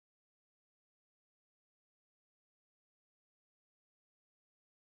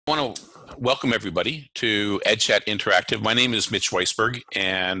want to welcome everybody to EdchatInteractive. My name is Mitch Weisberg,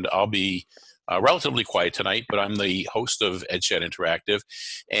 and I'll be relatively quiet tonight, but I'm the host of EdchatInteractive.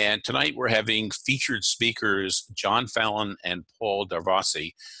 And tonight we're having featured speakers, John Fallon and Paul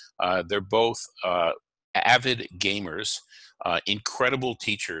Darvasi. They're both avid gamers, incredible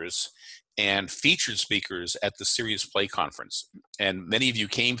teachers, and featured speakers at the Serious Play Conference. And many of you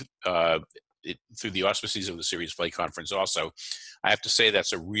came through the auspices of the Serious Play Conference also. I have to say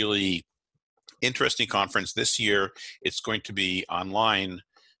that's a really interesting conference. This year, it's going to be online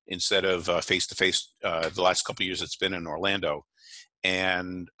instead of face-to-face. The last couple of years it's been in Orlando.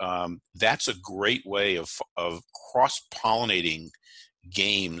 And that's a great way of cross-pollinating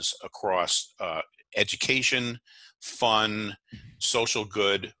games across education, fun, social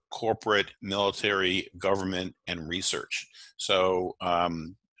good, corporate, military, government, and research. So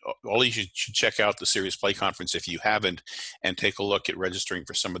all of you should check out the Serious Play Conference if you haven't, and take a look at registering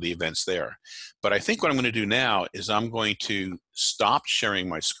for some of the events there. But I think what I'm going to do now is I'm going to stop sharing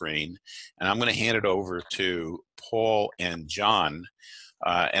my screen, and I'm going to hand it over to Paul and John,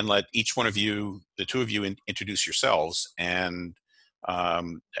 and let each one of you, the two of you, introduce yourselves, and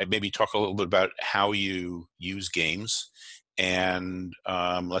maybe talk a little bit about how you use games. And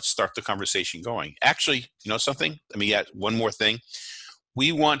let's start the conversation going. Actually, you know something? Let me add one more thing.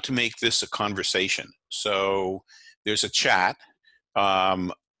 We want to make this a conversation. So there's a chat.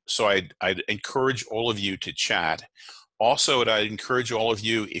 So I'd encourage all of you to chat. Also, I'd encourage all of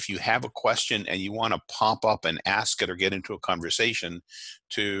you, if you have a question and you want to pop up and ask it or get into a conversation,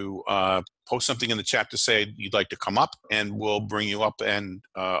 to post something in the chat to say you'd like to come up, and we'll bring you up and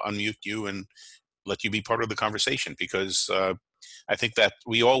unmute you and let you be part of the conversation, because I think that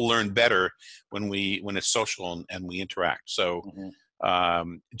we all learn better when it's social and we interact. So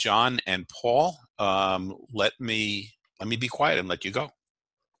John and Paul, let me be quiet and let you go.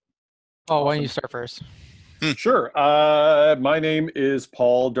 Oh, why don't you start first? Sure. My name is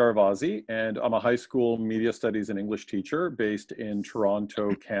Paul Darvasi, and I'm a high school media studies and English teacher based in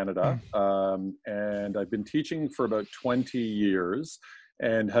Toronto, Canada. And I've been teaching for about 20 years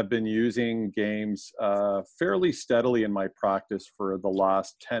and have been using games fairly steadily in my practice for the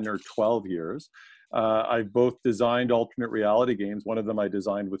last 10 or 12 years. I've both designed alternate reality games. One of them I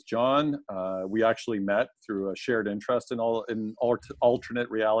designed with John. We actually met through a shared interest in alternate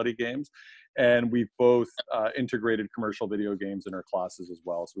reality games. And we've both integrated commercial video games in our classes as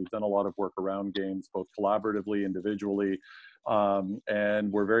well. So we've done a lot of work around games, both collaboratively, individually,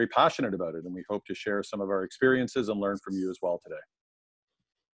 and we're very passionate about it. And we hope to share some of our experiences and learn from you as well today.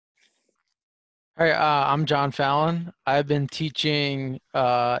 All right, I'm John Fallon. I've been teaching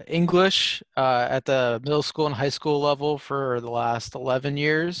English at the middle school and high school level for the last 11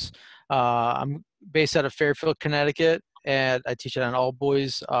 years. I'm based out of Fairfield, Connecticut, and I teach at an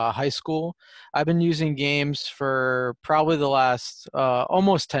all-boys high school. I've been using games for probably the last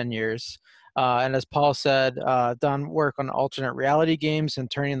almost 10 years. And as Paul said, done work on alternate reality games and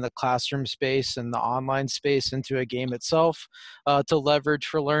turning the classroom space and the online space into a game itself to leverage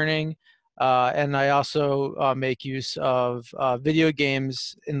for learning. And I also make use of video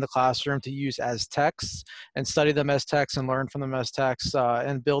games in the classroom to use as texts and study them as texts and learn from them as texts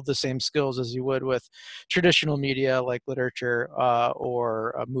and build the same skills as you would with traditional media like literature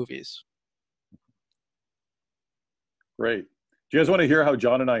or movies. Great. Do you guys want to hear how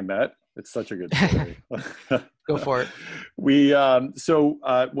John and I met? It's such a good story. Go for it.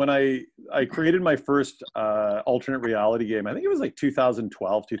 When I created my first alternate reality game, I think it was like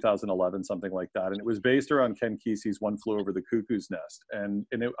 2012, 2011, something like that. And it was based around Ken Kesey's One Flew Over the Cuckoo's Nest.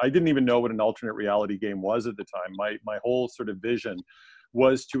 I didn't even know what an alternate reality game was at the time. My whole sort of vision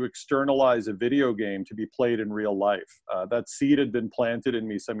was to externalize a video game to be played in real life. That seed had been planted in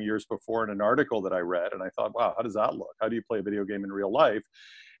me some years before in an article that I read. And I thought, wow, how does that look? How do you play a video game in real life?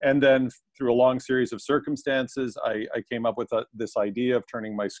 And then through a long series of circumstances, I came up with this idea of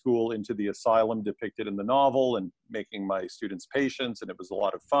turning my school into the asylum depicted in the novel and making my students patients. And it was a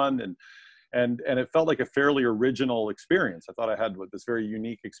lot of fun. And it felt like a fairly original experience. I thought I had this very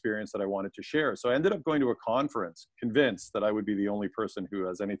unique experience that I wanted to share. So I ended up going to a conference, convinced that I would be the only person who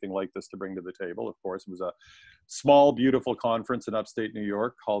has anything like this to bring to the table. Of course, it was a small, beautiful conference in upstate New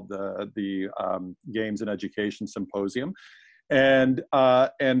York called the Games and Education Symposium. And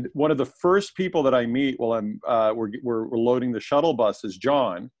one of the first people that I meet while we're loading the shuttle bus is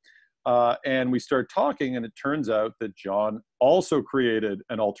John. And we start talking, and it turns out that John also created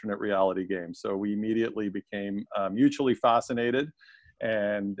an alternate reality game. So we immediately became mutually fascinated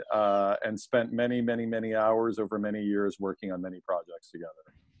and spent many, many, many hours over many years working on many projects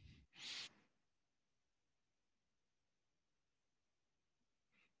together.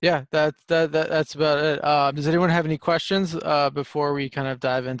 Yeah, that's about it. Does anyone have any questions before we kind of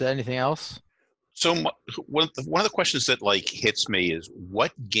dive into anything else? So one of the questions that like hits me is,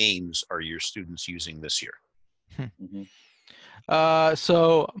 what games are your students using this year? Mm-hmm.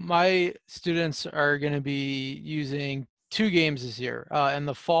 So my students are going to be using 2 games this year. In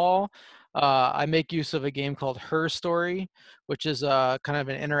the fall, I make use of a game called Her Story, which is kind of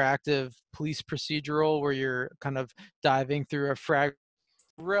an interactive police procedural where you're kind of diving through a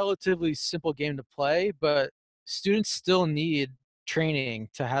relatively simple game to play, but students still need training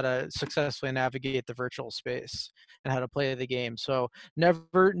to how to successfully navigate the virtual space and how to play the game. So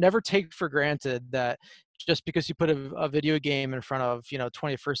never take for granted that just because you put a video game in front of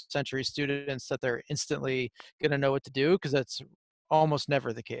 21st century students that they're instantly going to know what to do, because that's almost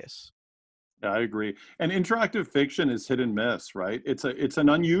never the case. Yeah, I agree. And interactive fiction is hit and miss, right? It's an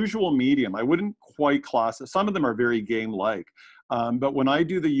unusual medium. I wouldn't quite class it. Some of them are very game-like. But when I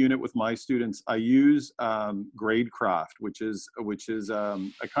do the unit with my students, I use Gradecraft, which is a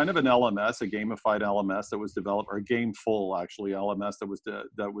kind of an LMS, a gamified LMS that was developed, or a gameful actually LMS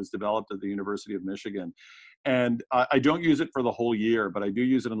that was developed at the University of Michigan. And I don't use it for the whole year, but I do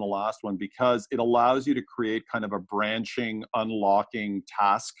use it in the last one because it allows you to create kind of a branching, unlocking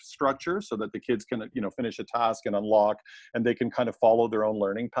task structure so that the kids can, finish a task and unlock, and they can kind of follow their own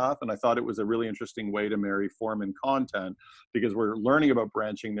learning path. And I thought it was a really interesting way to marry form and content, because we're learning about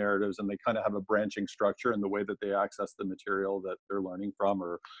branching narratives, and they kind of have a branching structure in the way that they access the material that they're learning from.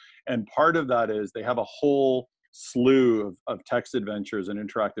 And part of that is they have a whole slew of text adventures and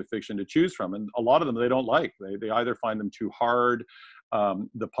interactive fiction to choose from, and a lot of them they don't like. They either find them too hard,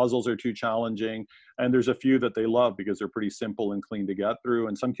 the puzzles are too challenging, and there's a few that they love because they're pretty simple and clean to get through,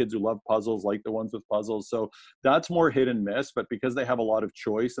 and some kids who love puzzles like the ones with puzzles. So that's more hit and miss, but because they have a lot of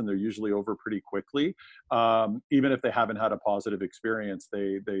choice and they're usually over pretty quickly, even if they haven't had a positive experience,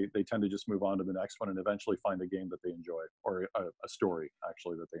 they tend to just move on to the next one and eventually find a game that they enjoy, or a story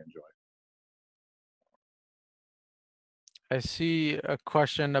actually that they enjoy. I see a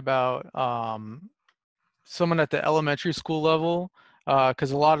question about someone at the elementary school level,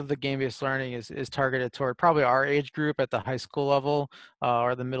 because a lot of the game-based learning is targeted toward probably our age group at the high school level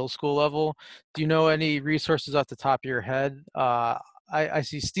or the middle school level. Do you know any resources off the top of your head? I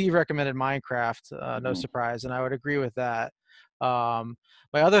see Steve recommended Minecraft, no Mhm. surprise, and I would agree with that. My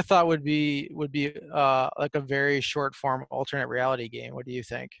other thought would be like a very short form alternate reality game. What do you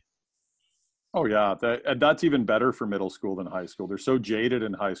think? Oh yeah, and that's even better for middle school than high school. They're so jaded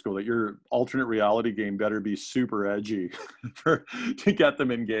in high school that your alternate reality game better be super edgy to get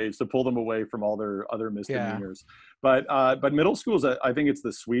them engaged, to pull them away from all their other Yeah. misdemeanors. But middle schools, I think it's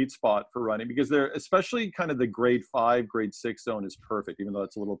the sweet spot for running, because they're, especially kind of the grade 5, grade 6 zone is perfect, even though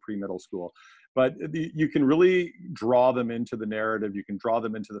it's a little pre-middle school. But you can really draw them into the narrative. You can draw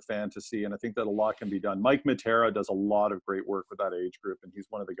them into the fantasy, and I think that a lot can be done. Mike Matera does a lot of great work with that age group, and he's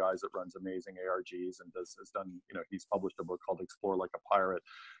one of the guys that runs amazing ARGs and has done. He's published a book called Explore Like a Pirate,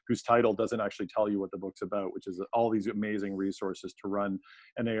 whose title doesn't actually tell you what the book's about, which is all these amazing resources to run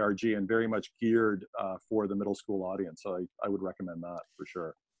an ARG, and very much geared for the middle school audience. So I would recommend that for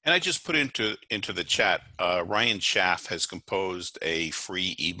sure. And I just put into the chat, Ryan Schaff has composed a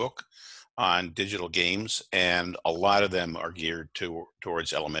free ebook on digital games, and a lot of them are geared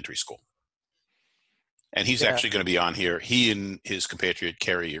towards elementary school. And he's Yeah. actually going to be on here. He and his compatriot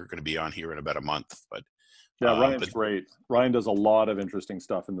Kerry are going to be on here in about a month. Yeah, Ryan's But great. Ryan does a lot of interesting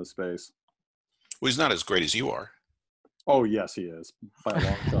stuff in this space. well, he's not as great as you are. Oh yes, he is, by a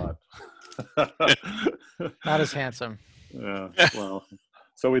long shot. Not as handsome. Yeah, well,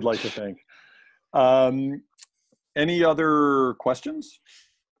 so we'd like to think. Any other questions?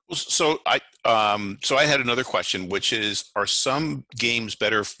 So I had another question, which is: are some games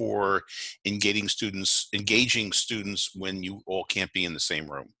better for engaging students when you all can't be in the same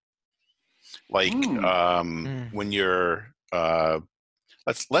room? Like Mm. when you're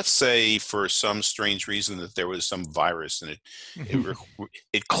let's say for some strange reason that there was some virus and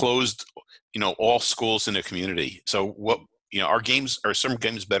it closed all schools in the community. So what are some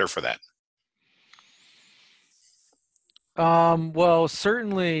games better for that? Well,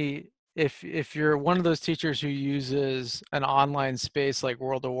 certainly if you're one of those teachers who uses an online space like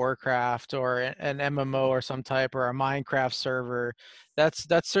World of Warcraft or an MMO or some type, or a Minecraft server, that's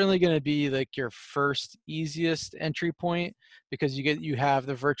certainly going to be like your first easiest entry point, because you have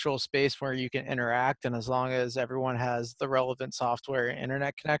the virtual space where you can interact, and as long as everyone has the relevant software and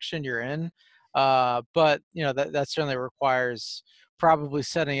internet connection, you're in. But that certainly requires probably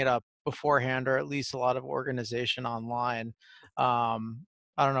setting it up beforehand, or at least a lot of organization online.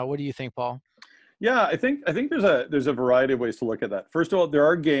 I don't know. What do you think, Paul? Yeah, I think there's a variety of ways to look at that. First of all, there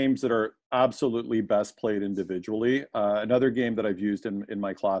are games that are absolutely best played individually. Another game that I've used in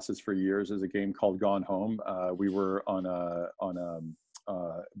my classes for years is a game called Gone Home. We were on a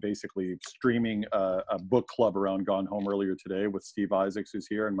basically streaming a book club around Gone Home earlier today with Steve Isaacs, who's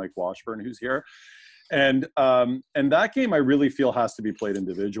here, and Mike Washburn, who's here. And that game I really feel has to be played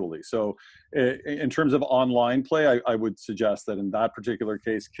individually. So in terms of online play, I would suggest that in that particular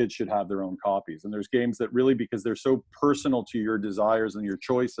case, kids should have their own copies. And there's games that really, because they're so personal to your desires and your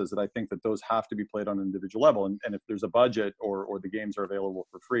choices, that I think that those have to be played on an individual level. And if there's a budget or the games are available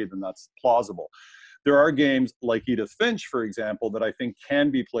for free, then that's plausible. There are games like Edith Finch, for example, that I think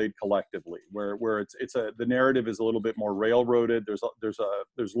can be played collectively, where the narrative is a little bit more railroaded.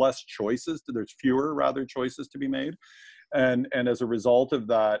 There's less choices. There's fewer rather choices to be made, and as a result of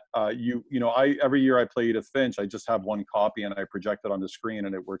that, every year I play Edith Finch, I just have one copy and I project it on the screen,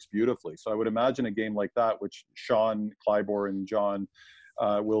 and it works beautifully. So I would imagine a game like that, which Sean Clybor and John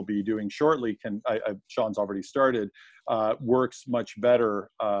will be doing shortly. Sean's already started. Works much better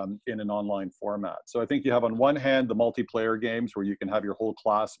in an online format. So I think you have on one hand the multiplayer games where you can have your whole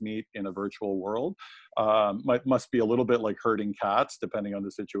class meet in a virtual world. Must be a little bit like herding cats, depending on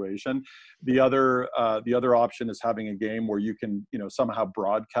the situation. The other option is having a game where you can somehow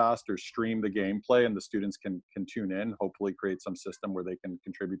broadcast or stream the gameplay, and the students can tune in. Hopefully, create some system where they can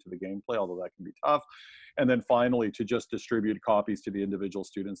contribute to the gameplay, although that can be tough. And then finally, to just distribute copies to the individual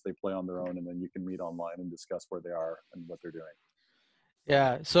students. They play on their own, and then you can meet online and discuss where they are and what they're doing.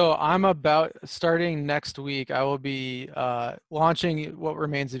 Yeah, so I'm about starting next week. I will be launching What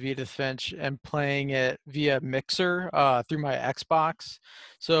Remains of Edith Finch and playing it via Mixer through my Xbox.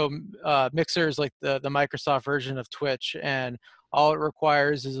 So Mixer is like the Microsoft version of Twitch, and all it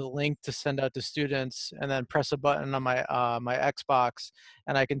requires is a link to send out to students, and then press a button on my my Xbox,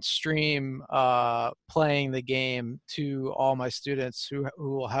 and I can stream playing the game to all my students who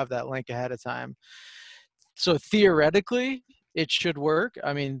will have that link ahead of time. So theoretically, it should work.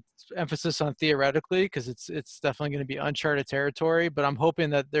 I mean, emphasis on theoretically, because it's definitely going to be uncharted territory, but I'm hoping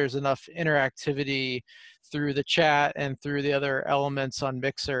that there's enough interactivity through the chat and through the other elements on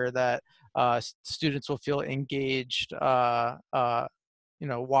Mixer that students will feel engaged,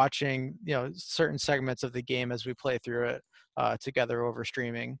 watching, certain segments of the game as we play through it together over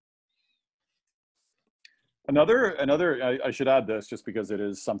streaming. I should add this just because it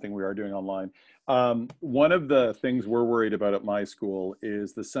is something we are doing online. One of the things we're worried about at my school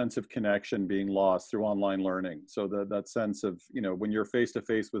is the sense of connection being lost through online learning. So that sense of, when you're face to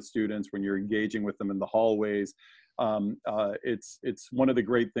face with students, when you're engaging with them in the hallways, it's one of the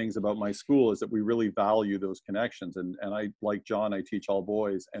great things about my school is that we really value those connections. And I, like John, I teach all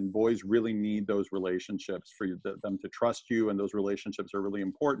boys, and boys really need those relationships for them to trust you, and those relationships are really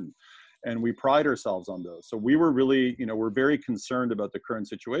important. And we pride ourselves on those. So we were really, we're very concerned about the current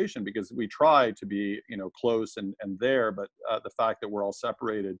situation, because we try to be, close and there, but the fact that we're all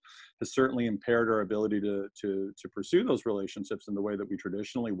separated has certainly impaired our ability to pursue those relationships in the way that we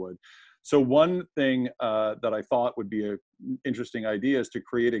traditionally would. So one thing that I thought would be an interesting idea is to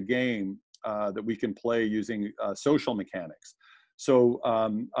create a game that we can play using social mechanics. So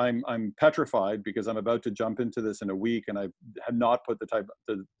I'm petrified because I'm about to jump into this in a week, and I have not put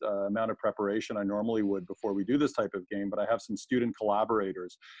the amount of preparation I normally would before we do this type of game, but I have some student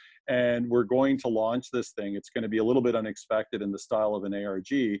collaborators, and we're going to launch this thing. It's going to be a little bit unexpected in the style of an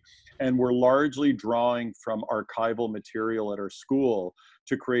ARG, and we're largely drawing from archival material at our school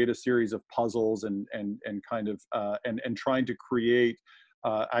to create a series of puzzles and trying to create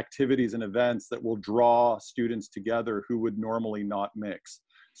activities and events that will draw students together who would normally not mix.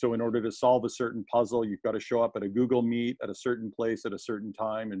 So in order to solve a certain puzzle, you've got to show up at a Google Meet at a certain place at a certain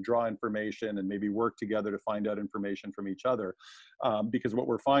time and draw information and maybe work together to find out information from each other. Because what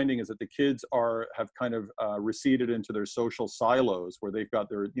we're finding is that the kids have kind of receded into their social silos, where they've got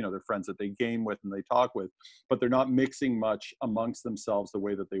their friends that they game with and they talk with, but they're not mixing much amongst themselves the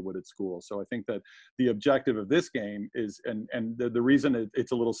way that they would at school. So I think that the objective of this game is, and the reason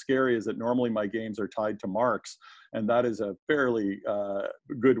it's a little scary, is that normally my games are tied to marks, and that is a fairly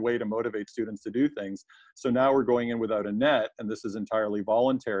good way to motivate students to do things. So now we're going in without a net, and this is entirely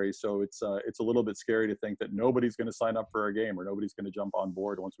voluntary. So it's a little bit scary to think that nobody's going to sign up for our game, or nobody's going to jump on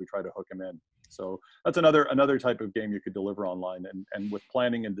board once we try to hook them in. So that's another type of game you could deliver online, and with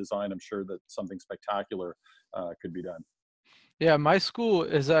planning and design, I'm sure that something spectacular could be done. Yeah, my school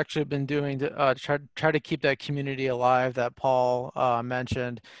has actually been doing to try to keep that community alive that Paul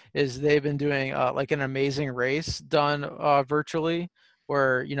mentioned. Is they've been doing like an amazing race done virtually,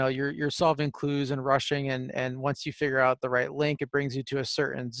 where you're solving clues and rushing, and once you figure out the right link, it brings you to a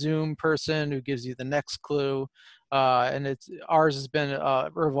certain Zoom person who gives you the next clue. And ours has been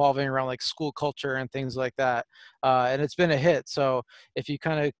revolving around like school culture and things like that, and it's been a hit. So if you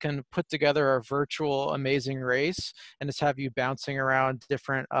kind of can put together a virtual amazing race and just have you bouncing around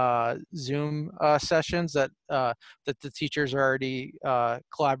different Zoom sessions that the teachers are already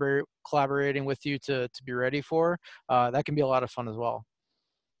collaborating with you to be ready for, that can be a lot of fun as well.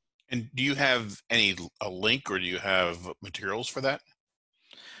 And do you have a link, or do you have materials for that?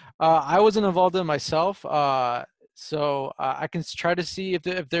 I wasn't involved in it myself, so I can try to see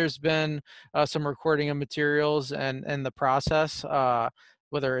if there's been some recording of materials and the process,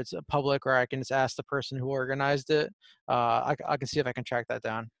 whether it's public or I can just ask the person who organized it. I can see if I can track that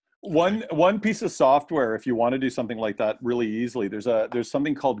down. One piece of software, if you want to do something like that really easily, there's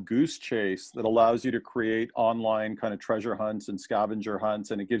something called Goose Chase that allows you to create online kind of treasure hunts and scavenger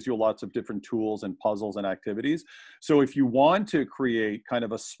hunts, and it gives you lots of different tools and puzzles and activities. So if you want to create kind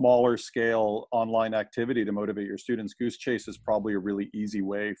of a smaller scale online activity to motivate your students, Goose Chase is probably a really easy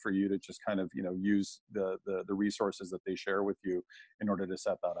way for you to just kind of use the resources that they share with you in order to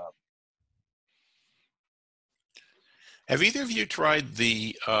set that up. Have either of you tried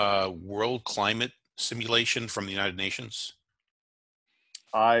the world climate simulation from the United Nations?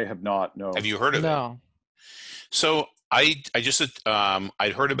 I have not, no. Have you heard of it? No. So I just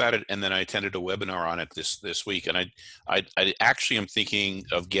I'd heard about it, and then I attended a webinar on it this week, and I actually am thinking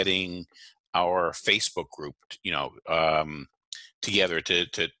of getting our Facebook group, together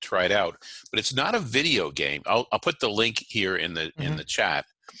to try it out. But it's not a video game. I'll put the link here in the chat.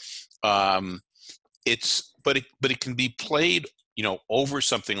 But it can be played, over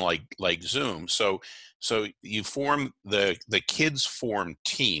something like Zoom. So you form the kids form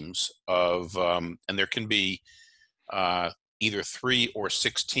teams of, and there can be either 3 or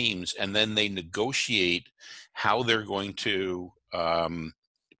 6 teams, and then they negotiate how they're going to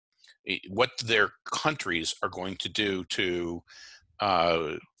what their countries are going to do to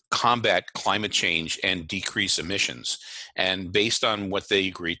combat climate change and decrease emissions. And based on what they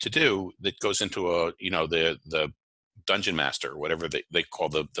agree to do, that goes into the dungeon master, or whatever they call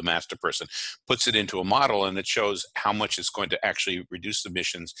the master person, puts it into a model, and it shows how much it's going to actually reduce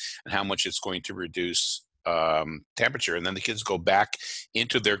emissions and how much it's going to reduce temperature. And then the kids go back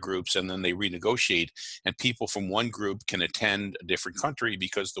into their groups, and then they renegotiate, and people from one group can attend a different country,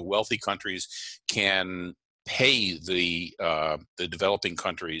 because the wealthy countries can pay the developing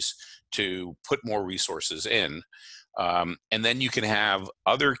countries to put more resources in, and then you can have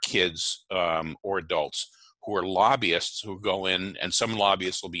other kids or adults who are lobbyists who go in, and some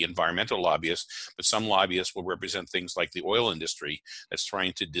lobbyists will be environmental lobbyists, but some lobbyists will represent things like the oil industry that's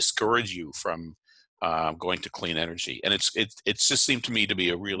trying to discourage you from going to clean energy. And it's just seemed to me to be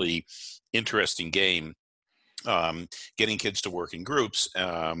a really interesting game. Getting kids to work in groups,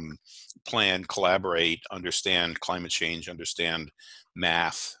 plan, collaborate, understand climate change, understand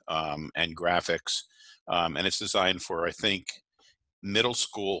math and graphics. And it's designed for, I think, middle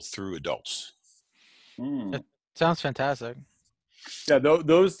school through adults. It sounds fantastic. Yeah,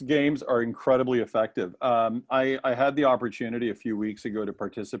 those games are incredibly effective. I had the opportunity a few weeks ago to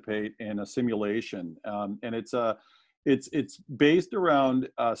participate in a simulation, and it's based around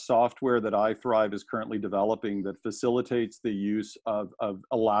software that iThrive is currently developing that facilitates the use of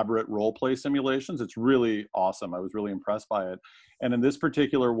elaborate role play simulations. It's really awesome. I was really impressed by it. And in this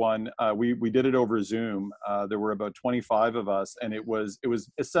particular one, we did it over Zoom. There were about 25 of us, and it was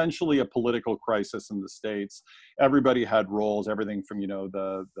essentially a political crisis in the States. Everybody had roles, everything from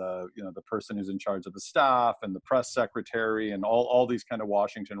the person who's in charge of the staff and the press secretary and all these kind of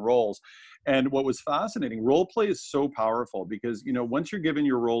Washington roles. And what was fascinating, role play is so powerful because once you're given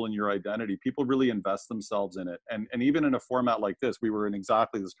your role and your identity, people really invest themselves in it. And even in a format like this, we were in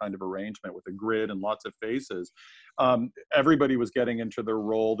exactly this kind of arrangement with a grid and lots of faces. Everybody was getting into their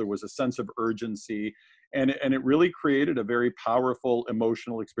role. There was a sense of urgency, and it really created a very powerful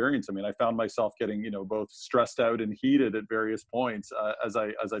emotional experience. I mean, I found myself getting both stressed out and heated at various points as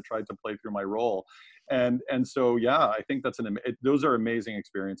I tried to play through my role. And so yeah, I think those are amazing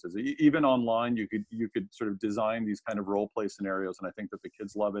experiences. Even online, you could sort of design these kind of role play scenarios, and I think that the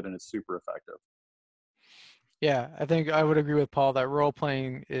kids love it, and it's super effective. Yeah, I think I would agree with Paul that role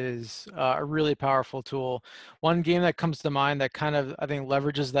playing is a really powerful tool. One game that comes to mind that kind of I think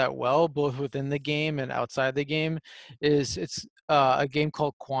leverages that well, both within the game and outside the game, is it's a game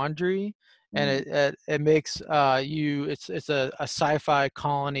called Quandary. and it makes you. It's a sci-fi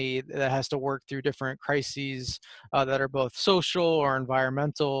colony that has to work through different crises that are both social or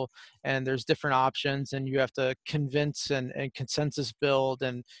environmental, and there's different options, and you have to convince and consensus build,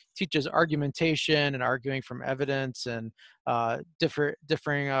 and teaches argumentation and arguing from evidence and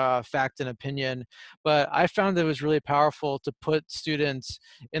differing fact and opinion. But I found that it was really powerful to put students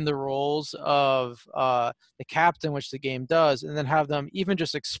in the roles of the captain, which the game does, and then have them even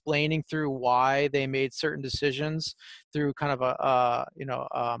just explaining through why they made certain decisions through kind of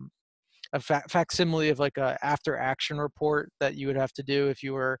a facsimile of like a after action report that you would have to do if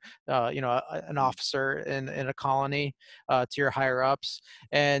you were an officer in a colony to your higher ups.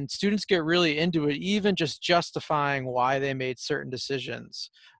 And students get really into it, even just justifying why they made certain decisions.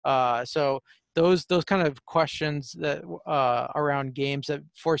 So those kind of questions that around games that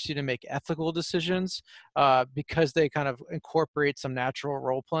force you to make ethical decisions because they kind of incorporate some natural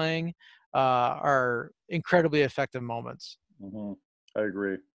role playing are incredibly effective moments. I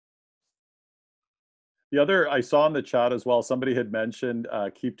agree. The other I saw in the chat as well, somebody had mentioned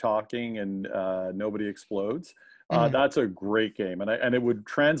Keep Talking and Nobody Explodes. That's a great game, and it would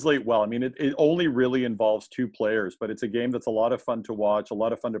translate well. I mean, it only really involves 2 players, but it's a game that's a lot of fun to watch, a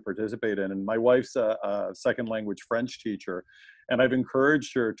lot of fun to participate in. And my wife's a second language French teacher, and I've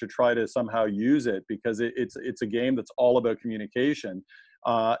encouraged her to try to somehow use it because it's a game that's all about communication.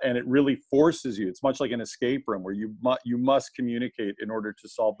 And it really forces you. It's much like an escape room where you must communicate in order to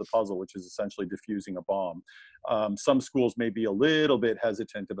solve the puzzle, which is essentially defusing a bomb. Some schools may be a little bit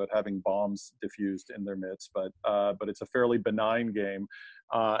hesitant about having bombs diffused in their midst, but it's a fairly benign game,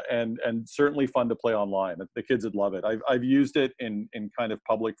 and certainly fun to play online. The kids would love it. I've used it in kind of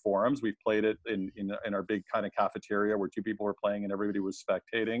public forums. We've played it in our big kind of cafeteria where 2 people were playing and everybody was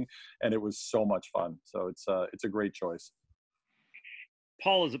spectating, and it was so much fun. So it's a great choice.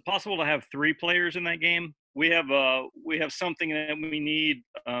 Paul, is it possible to have 3 players in that game? We have something that we need.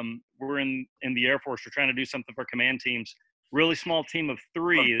 We're in the Air Force. We're trying to do something for command teams. Really small team of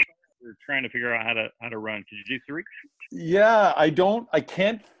 3. We're trying to figure out how to run. Could you do 3? Yeah, I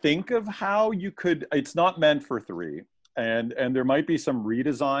can't think of how you could. It's not meant for 3. And there might be some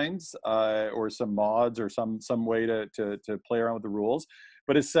redesigns or some mods or some way to play around with the rules.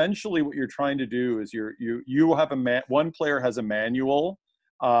 But essentially what you're trying to do is you have one player has a manual,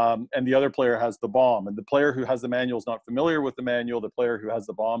 and the other player has the bomb. And the player who has the manual is not familiar with the manual. The player who has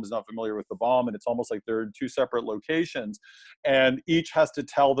the bomb is not familiar with the bomb. And it's almost like they're in 2 separate locations. And each has to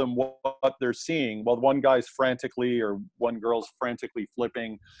tell them what they're seeing. While one guy's frantically or one girl's frantically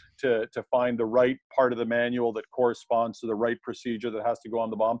flipping to find the right part of the manual that corresponds to the right procedure that has to go on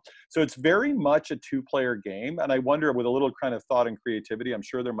the bomb. So it's very much a 2-player game. And I wonder, with a little kind of thought and creativity, I'm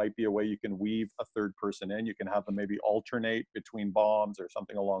sure there might be a way you can weave a 3rd person in. You can have them maybe alternate between bombs or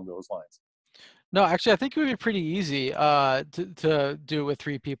something along those lines. No, actually, I think it would be pretty easy to do it with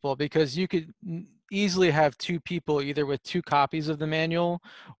 3 people, because you could easily have 2 people either with 2 copies of the manual,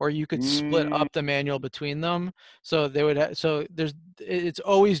 or you could split up the manual between them. So they would it's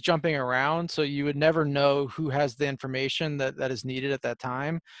always jumping around, so you would never know who has the information that is needed at that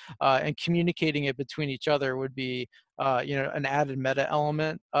time, and communicating it between each other would be an added meta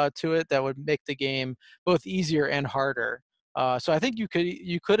element to it that would make the game both easier and harder. So I think you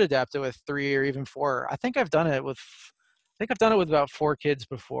could adapt it with 3 or even 4. I think I've done it with about 4 kids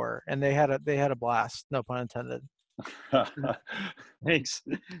before, and they had a blast. No pun intended. Thanks.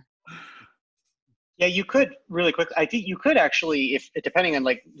 Yeah, you could really quick. I think you could actually, if depending on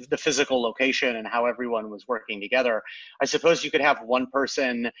like the physical location and how everyone was working together, I suppose you could have one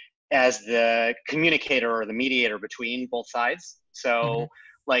person as the communicator or the mediator between both sides. So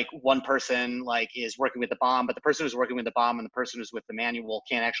like one person like is working with the bomb, but the person who's working with the bomb and the person who's with the manual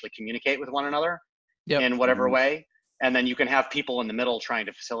can't actually communicate with one another in whatever way. And then you can have people in the middle trying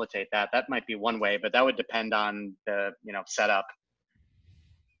to facilitate that. That might be one way, but that would depend on the setup.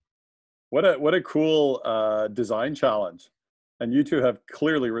 What a cool design challenge, and you 2 have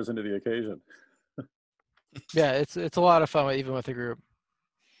clearly risen to the occasion. Yeah, it's a lot of fun even with a group.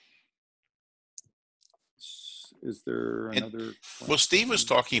 Is there another? Well, Steve was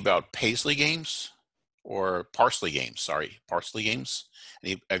talking about Paisley games or Parsley games. Sorry, Parsley games.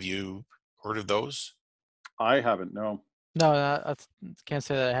 Have you heard of those? I haven't. No. No, I can't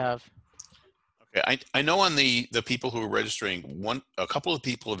say that I have. Okay, I know on the people who are registering, a couple of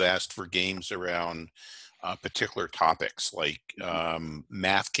people have asked for games around particular topics, like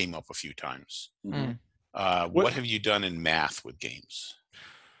math came up a few times. What have you done in math with games?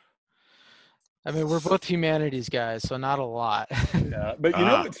 I mean, we're both humanities guys, so not a lot. Yeah, but you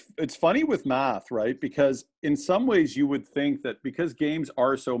know, it's funny with math, right? Because in some ways you would think that because games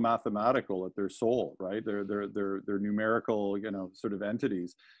are so mathematical at their soul, right? They're numerical, you know, sort of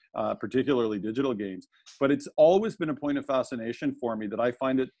entities, particularly digital games. But it's always been a point of fascination for me that I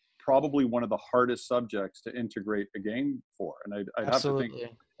find it probably one of the hardest subjects to integrate a game for. And I'd have to think,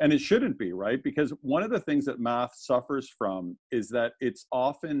 Absolutely. and it shouldn't be, right? Because one of the things that math suffers from is that it's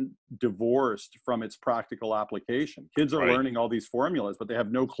often divorced from its practical application. Kids are Right. learning all these formulas, but they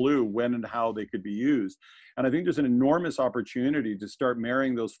have no clue when and how they could be used. And I think there's an enormous opportunity to start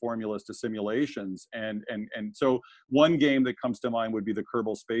marrying those formulas to simulations. And so one game that comes to mind would be the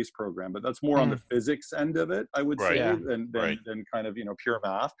Kerbal Space Program, but that's more on the physics end of it, I would Right. say, Yeah. than kind of, you know, pure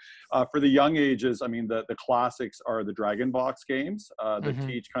math. For the young ages, I mean, the classics are the Dragon Box games that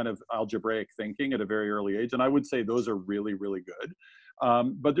teach kind of algebraic thinking at a very early age. And I would say those are really, really good.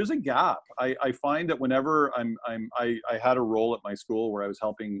 But there's a gap. I find that whenever I had a role at my school where I was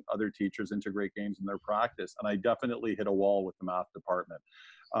helping other teachers integrate games in their practice, and I definitely hit a wall with the math department.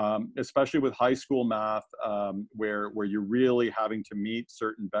 Especially with high school math, where you're really having to meet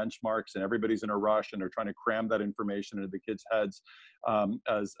certain benchmarks and everybody's in a rush and they're trying to cram that information into the kids' heads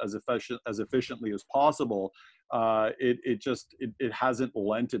as efficiently as possible. It hasn't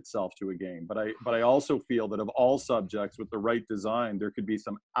lent itself to a game. But I also feel that of all subjects with the right design, there could be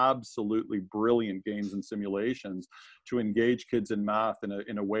some absolutely brilliant games and simulations to engage kids in math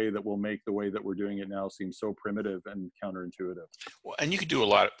in a way that will make the way that we're doing it now seem so primitive and counterintuitive. Well, and you could do a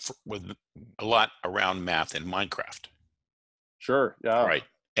lot with a lot around math in Minecraft. Sure. Yeah. Right.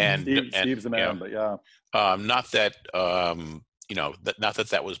 And Steve's the man, but yeah. Not that you know, not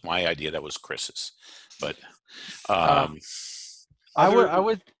that was my idea. That was Chris's. But I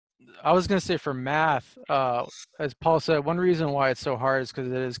was going to say for math, as Paul said, one reason why it's so hard is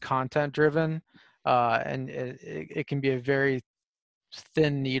because it is content driven, and it can be a very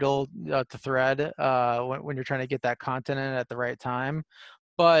thin needle to thread when you're trying to get that content in at the right time.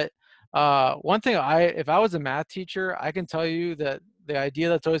 But one thing, if I was a math teacher, I can tell you that the idea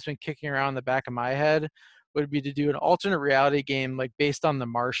that's always been kicking around in the back of my head would be to do an alternate reality game like based on The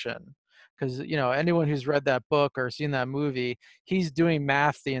Martian. Because, you know, anyone who's read that book or seen that movie, he's doing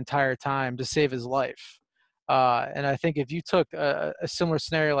math the entire time to save his life. And I think if you took a similar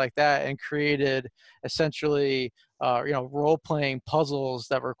scenario like that and created essentially, you know, role-playing puzzles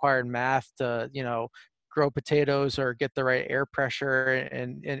that required math to, you know, grow potatoes or get the right air pressure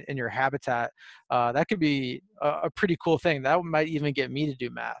in your habitat, that could be a pretty cool thing. That might even get me to do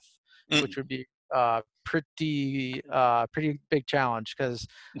math, which would be pretty big challenge because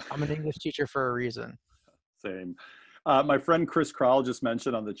I'm an English teacher for a reason. Same. My friend Chris Crowell just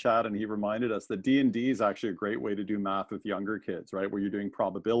mentioned on the chat, and he reminded us that D&D is actually a great way to do math with younger kids, right? Where you're doing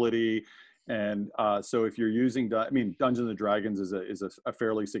probability. And so if you're using, I mean, Dungeons and Dragons is a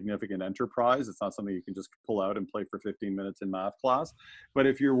fairly significant enterprise. It's not something you can just pull out and play for 15 minutes in math class. But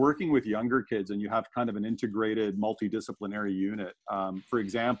if you're working with younger kids and you have kind of an integrated multidisciplinary unit, for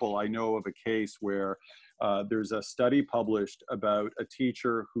example, I know of a case where there's a study published about a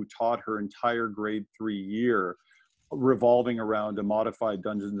teacher who taught her entire grade 3 year revolving around a modified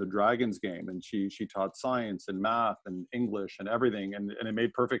Dungeons and Dragons game, and she taught science and math and English and everything, and it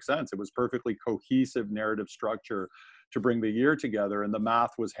made perfect sense. It was perfectly cohesive narrative structure to bring the year together, and the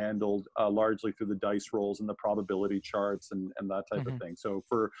math was handled largely through the dice rolls and the probability charts and that type of thing. So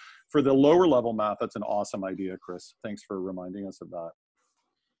for the lower level math, that's an awesome idea, Chris. Thanks for reminding us of that.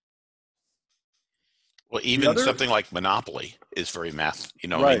 Well, even something like Monopoly is very math. You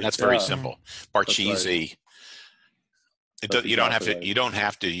know, right, I mean, that's very simple. Parcheesi. You don't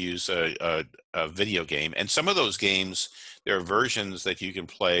have to use a video game, and some of those games, there are versions that you can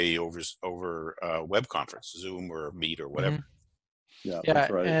play over web conference, Zoom or Meet or whatever. Yeah, that's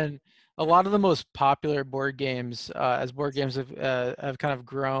right. And a lot of the most popular board games, as board games have kind of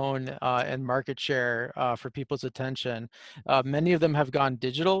grown in market share for people's attention, many of them have gone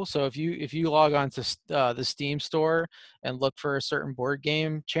digital. So if you log on to the Steam store and look for a certain board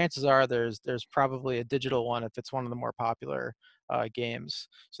game, chances are there's probably a digital one if it's one of the more popular games.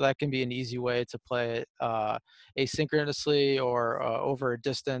 So that can be an easy way to play it asynchronously or over a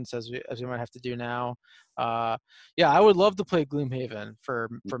distance, as we might have to do now. Yeah, I would love to play Gloomhaven for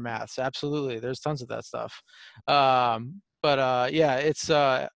maths. Absolutely, there's tons of that stuff. But yeah, it's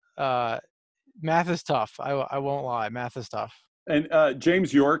math is tough. I won't lie, math is tough. And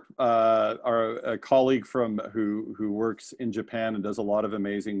James York, our colleague who works in Japan and does a lot of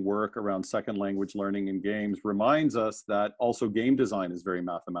amazing work around second language learning in games, reminds us that also game design is very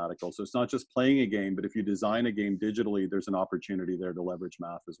mathematical. So it's not just playing a game, but if you design a game digitally, there's an opportunity there to leverage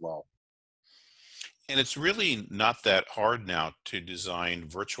math as well. And it's really not that hard now to design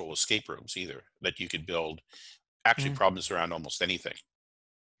virtual escape rooms either, that you could build actually Mhm. problems around almost anything.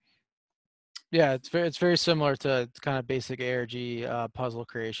 Yeah, it's very similar to kind of basic ARG puzzle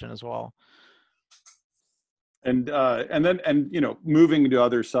creation as well. And moving to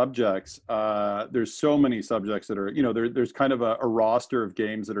other subjects, there's so many subjects that are, there's kind of a roster of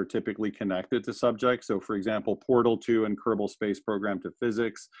games that are typically connected to subjects. So for example, Portal 2 and Kerbal Space Program to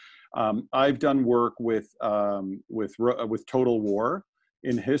physics. I've done work with Total War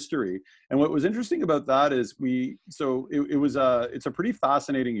in history. And what was interesting about that is it's a pretty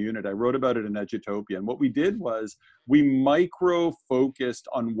fascinating unit. I wrote about it in Edutopia. And what we did was we micro focused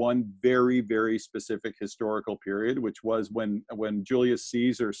on one very, very specific historical period, which was when Julius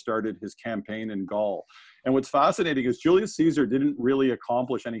Caesar started his campaign in Gaul. And what's fascinating is Julius Caesar didn't really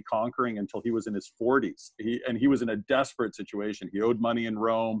accomplish any conquering until he was in his 40s. He was in a desperate situation. He owed money in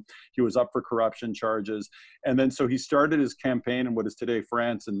Rome. He was up for corruption charges. And then so he started his campaign in what is today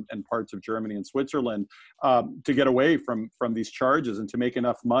France and parts of Germany and Switzerland to get away from these charges and to make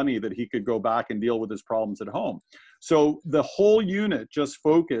enough money that he could go back and deal with his problems at home. So the whole unit just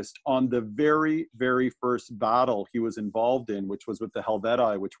focused on the very, very first battle he was involved in, which was with the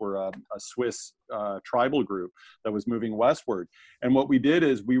Helvetii, which were a Swiss tribal group that was moving westward. And what we did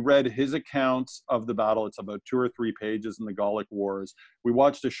is we read his accounts of the battle. It's about 2 or 3 pages in the Gallic Wars. We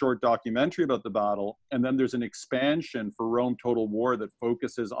watched a short documentary about the battle, and then there's an expansion for Rome Total War that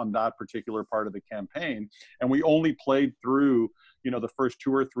focuses on that particular part of the campaign. And we only played through the first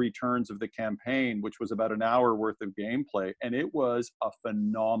 2 or 3 turns of the campaign, which was about an hour worth of gameplay. And it was a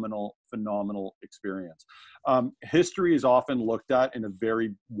phenomenal experience. History is often looked at in a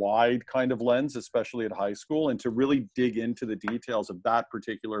very wide kind of lens, especially at high school, and to really dig into the details of that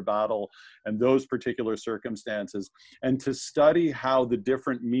particular battle and those particular circumstances, and to study how the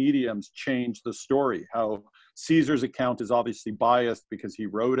different mediums change the story, how Caesar's account is obviously biased because he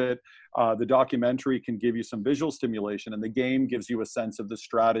wrote it. The documentary can give you some visual stimulation, and the game gives you a sense of the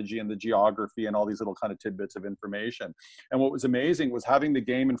strategy and the geography and all these little kind of tidbits of information. And what was amazing was having the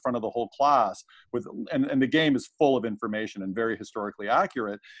game in front of the whole class and the game is full of information and very historically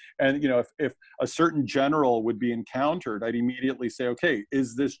accurate. And if a certain general would be encountered, I'd immediately say, okay,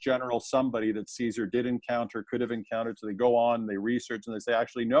 is this general somebody that Caesar did encounter, could have encountered? So they go on, they research, and they say,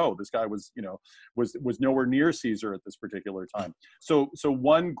 actually, no, this guy was nowhere near Caesar at this particular time. So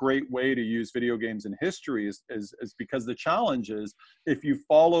one great way to use video games in history is because the challenge is, if you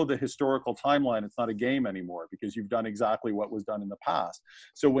follow the historical timeline, it's not a game anymore because you've done exactly what was done in the past.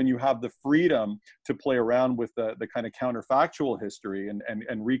 So when you have the freedom to play around with the kind of counterfactual history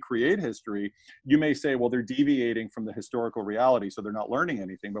and recreate history, you may say, well, they're deviating from the historical reality, so they're not learning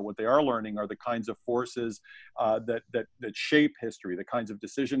anything. But what they are learning are the kinds of forces that shape history, the kinds of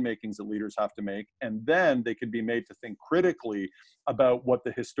decision makings that leaders have to make, and then they can be made to think critically about what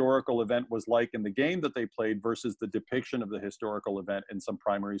the historical event was like in the game that they played versus the depiction of the historical event in some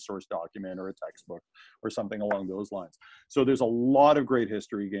primary source document or a textbook or something along those lines. So there's a lot of great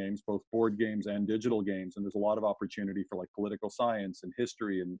history games, both board games and digital games, and there's a lot of opportunity for like political science and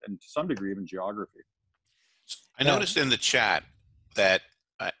history and to some degree even geography. I noticed in the chat that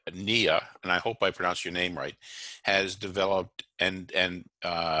Nia, and I hope I pronounced your name right, has developed and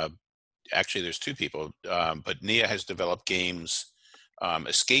actually there's 2 people, but Nia has developed games,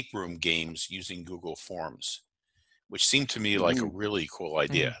 escape room games using Google Forms, which seemed to me like a really cool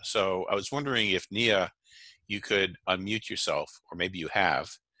idea. So I was wondering if Nia, you could unmute yourself, or maybe you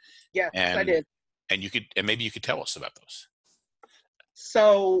have. Yes, I did. And maybe you could tell us about those.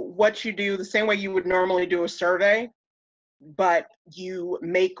 So what you do, the same way you would normally do a survey, but you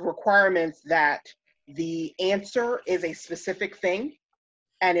make requirements that the answer is a specific thing.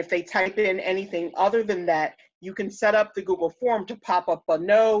 And if they type in anything other than that, you can set up the Google form to pop up a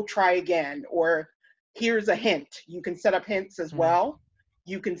no, try again, or here's a hint. You can set up hints as well.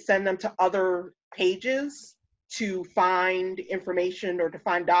 You can send them to other pages to find information or to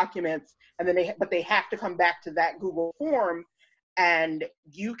find documents, and then they have to come back to that Google form, and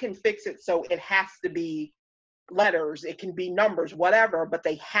you can fix it so it has to be letters, it can be numbers, whatever, but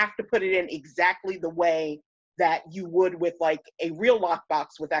they have to put it in exactly the way that you would with like a real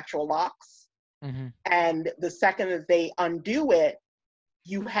lockbox with actual locks. And the second that they undo it,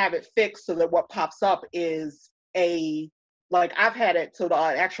 you have it fixed so that what pops up is like I've had it so the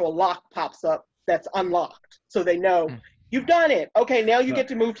actual lock pops up that's unlocked. So they know you've done it. Okay, now you get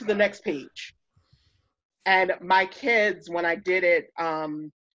to move to the next page. And my kids, when I did it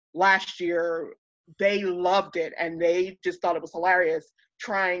last year, they loved it and they just thought it was hilarious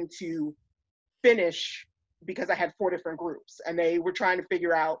trying to finish, because I had 4 different groups and they were trying to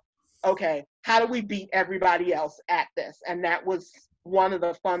figure out okay, how do we beat everybody else at this? And that was one of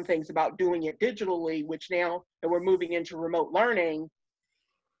the fun things about doing it digitally, which now that we're moving into remote learning,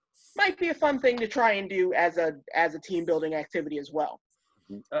 might be a fun thing to try and do as a team building activity as well.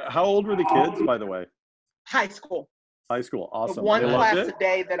 How old were the kids, by the way? High school. High school, awesome. The one They loved class it? a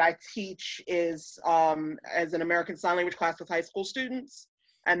day that I teach is as an American Sign Language class with high school students.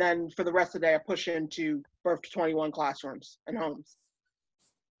 And then for the rest of the day, I push into birth to 21 classrooms and homes.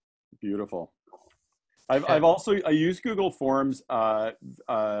 Beautiful. I used Google Forms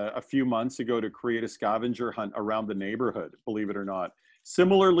a few months ago to create a scavenger hunt around the neighborhood, believe it or not.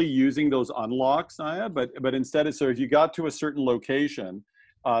 Similarly, using those unlocks, Naya, but instead of, so if you got to a certain location,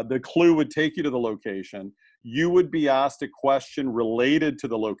 the clue would take you to the location. You would be asked a question related to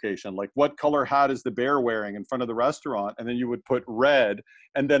the location, like what color hat is the bear wearing in front of the restaurant? And then you would put red,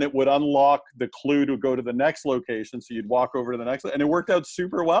 and then it would unlock the clue to go to the next location. So you'd walk over to the next, and it worked out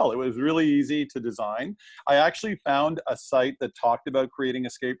super well. It was really easy to design. I actually found a site that talked about creating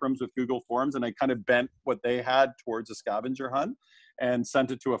escape rooms with Google Forms, and I kind of bent what they had towards a scavenger hunt and sent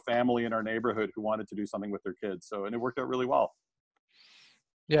it to a family in our neighborhood who wanted to do something with their kids. So, and it worked out really well.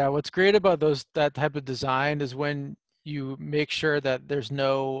 Yeah, what's great about that type of design is when you make sure that there's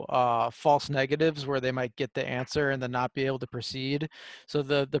no false negatives where they might get the answer and then not be able to proceed. So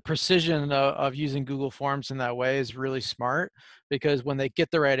the precision of using Google Forms in that way is really smart, because when they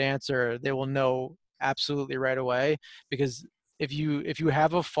get the right answer, they will know absolutely right away. Because if you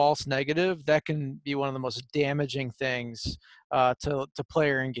have a false negative, that can be one of the most damaging things to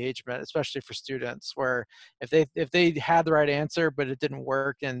player engagement, especially for students, where if they had the right answer but it didn't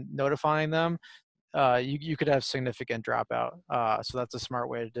work in notifying them, you could have significant dropout. So that's a smart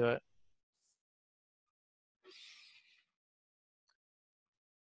way to do it.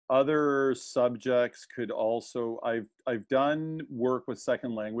 Other subjects could also, I've done work with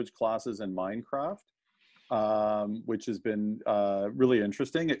second language classes in Minecraft, which has been really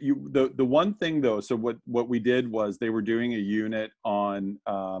interesting. The one thing though, so what we did was they were doing a unit on,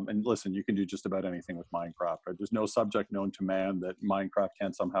 and listen, you can do just about anything with Minecraft, right? There's no subject known to man that Minecraft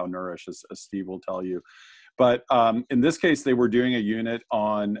can't somehow nourish, as Steve will tell you. But in this case, they were doing a unit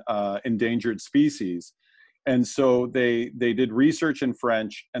on endangered species. And so they did research in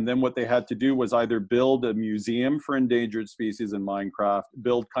French, and then what they had to do was either build a museum for endangered species in Minecraft,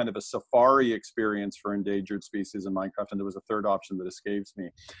 build kind of a safari experience for endangered species in Minecraft, and there was a third option that escapes me.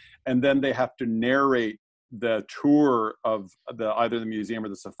 And then they have to narrate the tour of either the museum or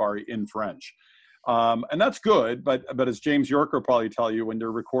the safari in French. And that's good, but as James York will probably tell you, when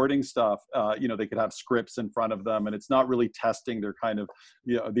they're recording stuff, they could have scripts in front of them, and it's not really testing. They're kind of,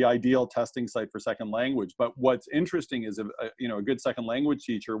 the ideal testing site for second language. But what's interesting is, a good second language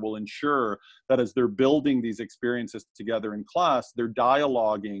teacher will ensure that as they're building these experiences together in class, they're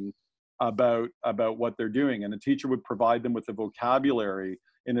dialoguing about what they're doing, and a teacher would provide them with the vocabulary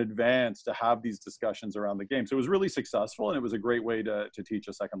in advance to have these discussions around the game. So it was really successful, and it was a great way to teach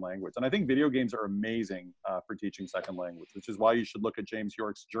a second language. And I think video games are amazing for teaching second language, which is why you should look at James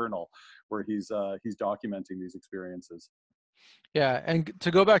York's journal, where he's documenting these experiences. Yeah, and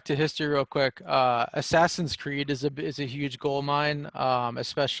to go back to history real quick, Assassin's Creed is a huge gold of mine,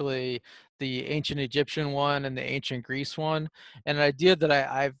 especially the ancient Egyptian one and the ancient Greece one. And an idea that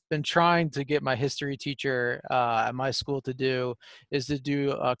I've been trying to get my history teacher at my school to do is to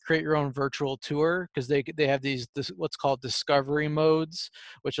do create your own virtual tour, because they have these what's called discovery modes,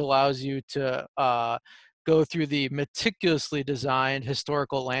 which allows you to go through the meticulously designed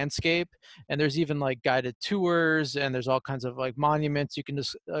historical landscape. And there's even like guided tours, and there's all kinds of like monuments you can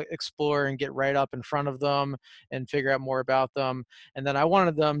just explore and get right up in front of them and figure out more about them. And then I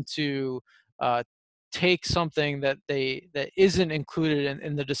wanted them to take something that isn't included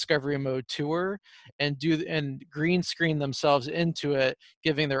in the discovery mode tour and green screen themselves into it,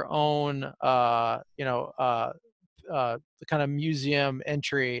 giving their own the kind of museum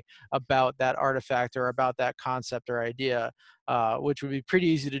entry about that artifact or about that concept or idea, which would be pretty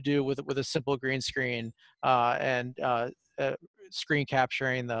easy to do with a simple green screen and screen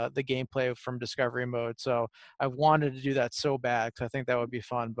capturing the gameplay from discovery mode. So I wanted to do that so bad, because I think that would be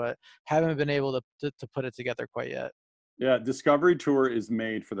fun, but haven't been able to put it together quite yet. Yeah, Discovery Tour is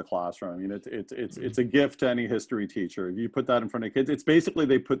made for the classroom. I mean, it's a gift to any history teacher. If you put that in front of kids, it's basically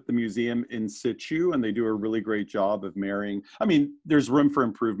they put the museum in situ, and they do a really great job of marrying. I mean, there's room for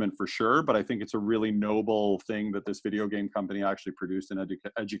improvement for sure, but I think it's a really noble thing that this video game company actually produced an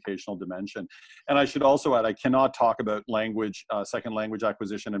educational dimension. And I should also add, I cannot talk about second language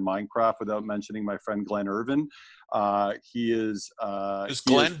acquisition in Minecraft without mentioning my friend Glenn Irvin. He is. Does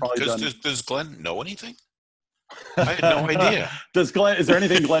Glenn know anything? I had no idea. Is there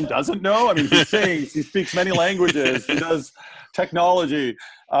anything Glenn doesn't know? I mean, he sings, he speaks many languages, he does technology.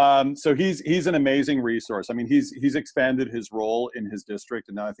 So he's an amazing resource. I mean, he's expanded his role in his district,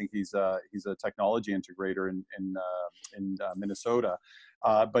 and now I think he's a technology integrator in Minnesota.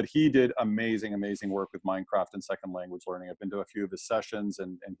 But he did amazing work with Minecraft and second language learning. I've been to a few of his sessions,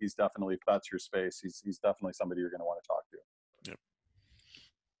 and he's definitely, if that's your space, he's definitely somebody you're going to want to talk to. Yep.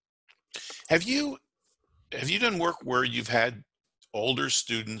 Have you done work where you've had older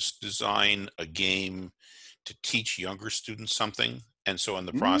students design a game to teach younger students something, and so in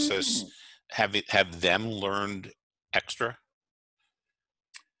the process have them learned extra?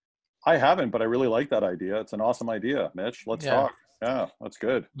 I haven't, but I really like that idea. It's an awesome idea, Mitch. Let's talk. Yeah, that's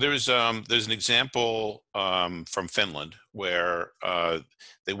good. There's an example from Finland where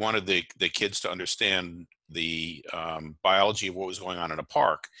they wanted the kids to understand the biology of what was going on in a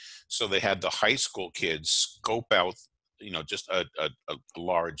park. So they had the high school kids scope out, just a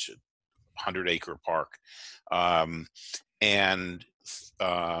large 100-acre park, and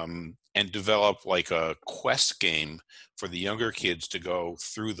develop like a quest game for the younger kids to go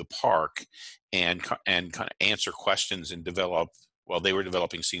through the park and kind of answer questions and develop. Well, they were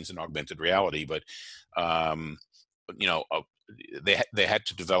developing scenes in augmented reality, but they had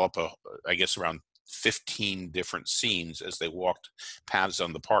to develop I guess around 15 different scenes as they walked paths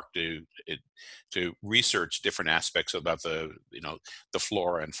on the park to research different aspects about the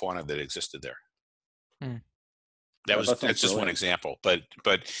flora and fauna that existed there. That's just one example, but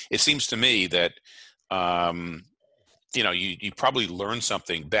it seems to me that you probably learn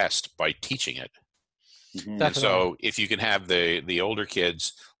something best by teaching it. And so if you can have the older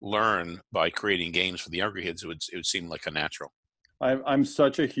kids learn by creating games for the younger kids, it would seem like a natural. I'm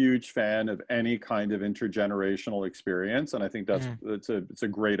such a huge fan of any kind of intergenerational experience, and I think it's a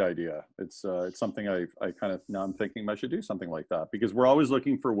great idea. It's something I kind of, now I'm thinking I should do something like that, because we're always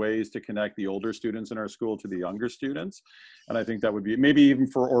looking for ways to connect the older students in our school to the younger students, and I think that would be maybe even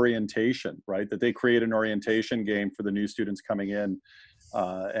for orientation, right? That they create an orientation game for the new students coming in,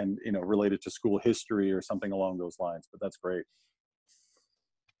 and related to school history or something along those lines. But that's great.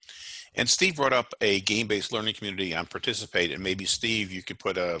 And Steve brought up a game-based learning community on Participate, and maybe Steve, you could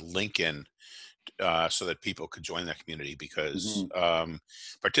put a link in so that people could join that community, because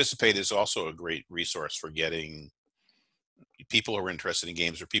Participate is also a great resource for getting people who are interested in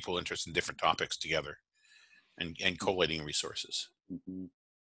games or people interested in different topics together and collating resources.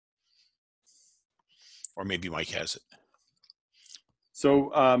 Or maybe Mike has it.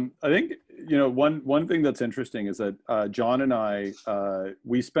 So I think, one thing that's interesting is that John and I,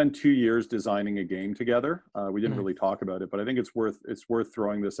 we spent 2 years designing a game together. We didn't really talk about it, but I think it's worth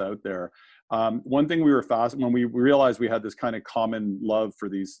throwing this out there. One thing we were when we realized we had this kind of common love for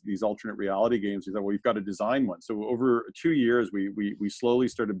these alternate reality games, we thought, well, we've got to design one. So over 2 years, we slowly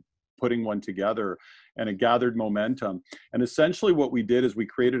started putting one together, and it gathered momentum. And essentially what we did is we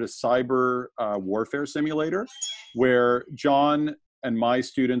created a cyber warfare simulator where John and my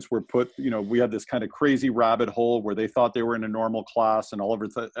students were put, we had this kind of crazy rabbit hole where they thought they were in a normal class, and all of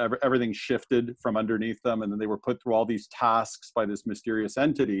everything shifted from underneath them. And then they were put through all these tasks by this mysterious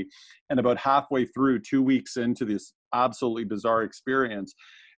entity. And about halfway through, 2 weeks into this absolutely bizarre experience,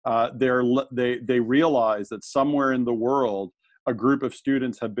 they realized that somewhere in the world, a group of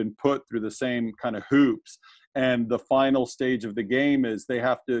students have been put through the same kind of hoops. And the final stage of the game is they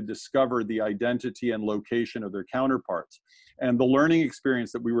have to discover the identity and location of their counterparts. And the learning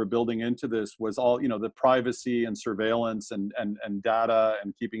experience that we were building into this was all, the privacy and surveillance and data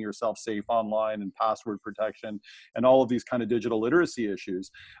and keeping yourself safe online and password protection and all of these kind of digital literacy issues.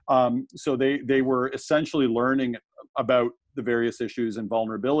 So they were essentially learning about the various issues and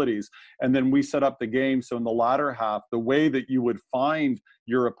vulnerabilities. And then we set up the game. So in the latter half, the way that you would find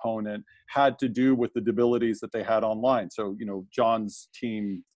your opponent had to do with the abilities that they had online. So, John's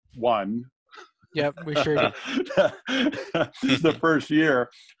team won. Yep, we sure did. The first year,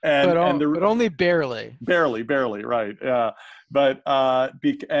 but only barely. Barely, right? Yeah, but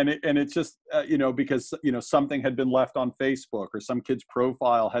it's just because something had been left on Facebook, or some kid's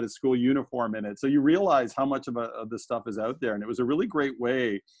profile had a school uniform in it. So you realize how much of this stuff is out there, and it was a really great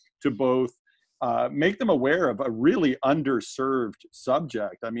way to both make them aware of a really underserved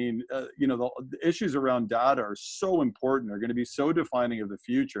subject. I mean, the issues around data are so important. They're going to be so defining of the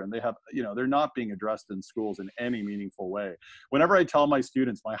future, and they have, they're not being addressed in schools in any meaningful way. Whenever I tell my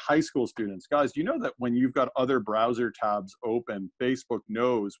students, my high school students, guys, do you know that when you've got other browser tabs open, Facebook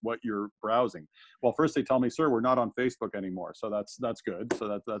knows what you're browsing? Well, first they tell me, sir, we're not on Facebook anymore. So that's good.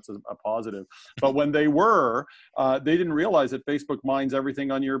 So that's a positive. But when they were, they didn't realize that Facebook mines everything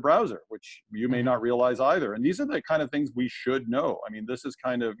on your browser, which you may not realize either. And these are the kind of things we should know. I mean, this is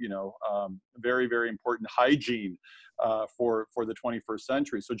kind of, very, very important hygiene for the 21st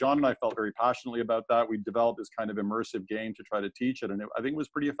century. So John and I felt very passionately about that. We developed this kind of immersive game to try to teach it, and I think it was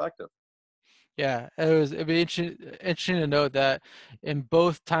pretty effective. Yeah, it'd be interesting to note that in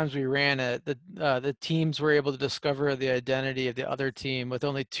both times we ran it, the teams were able to discover the identity of the other team with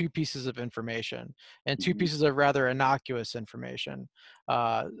only 2 pieces of information, and 2 pieces of rather innocuous information,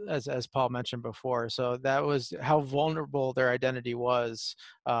 as Paul mentioned before. So that was how vulnerable their identity was,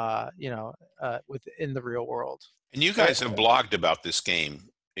 within the real world. And you guys have blogged about this game,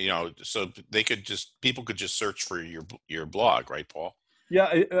 so people could just search for your blog, right, Paul?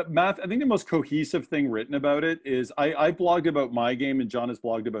 Yeah, Matt, I think the most cohesive thing written about it is I blogged about my game and John has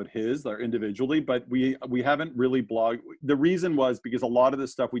blogged about his, individually, but we haven't really blogged. The reason was because a lot of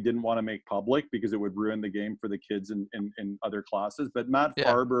this stuff we didn't want to make public because it would ruin the game for the kids in other classes. But Matt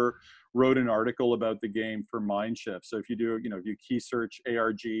Farber wrote an article about the game for Mindshift. So if you do, if you key search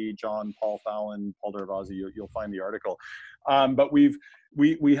ARG, John, Paul Fallon, Paul Darvasi, you'll find the article. But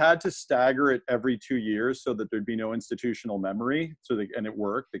we had to stagger it every 2 years so that there'd be no institutional memory. And it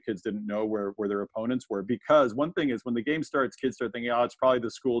worked. The kids didn't know where their opponents were, because one thing is when the game starts, kids start thinking, oh, it's probably the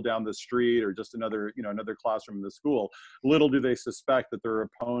school down the street or just another classroom in the school. Little do they suspect that their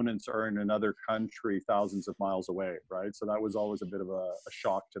opponents are in another country thousands of miles away, right? So that was always a bit of a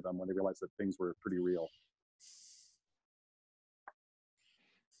shock to them when they realized that things were pretty real.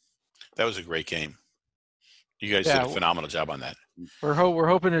 That was a great game. You guys did a phenomenal job on that. We're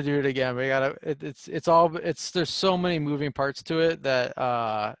hoping to do it again. We gotta. There's so many moving parts to it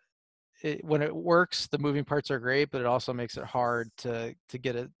that when it works, the moving parts are great, but it also makes it hard to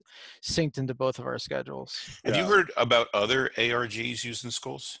get it synced into both of our schedules. Have you heard about other ARGs used in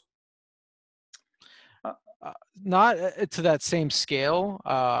schools? Not to that same scale.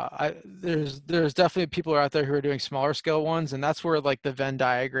 There's definitely people out there who are doing smaller scale ones, and that's where like the Venn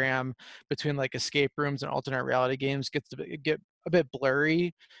diagram between like escape rooms and alternate reality games gets to get a bit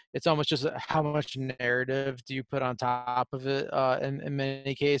blurry. It's almost just how much narrative do you put on top of it in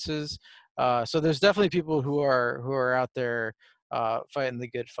many cases. So there's definitely people who are out there fighting the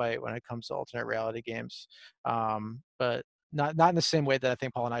good fight when it comes to alternate reality games, but not in the same way that I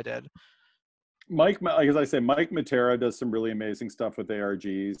think Paul and I did. Mike, as I say, Mike Matera does some really amazing stuff with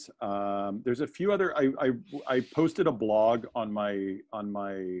ARGs. There's a few other. I posted a blog on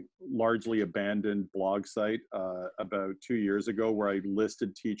my largely abandoned blog site about 2 years ago, where I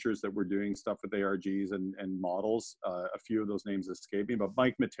listed teachers that were doing stuff with ARGs and models. A few of those names escape me, but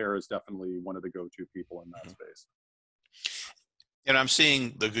Mike Matera is definitely one of the go-to people in that space. And I'm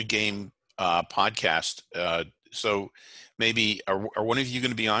seeing the Good Game podcast. So maybe are one of you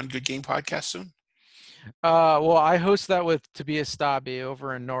going to be on Good Game podcast soon? Well, I host that with Tobias Stabi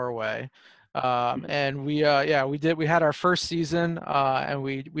over in Norway. And we had our first season, and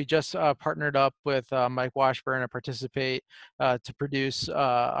we just partnered up with Mike Washburn to participate to produce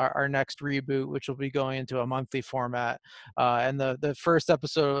our next reboot, which will be going into a monthly format. And the first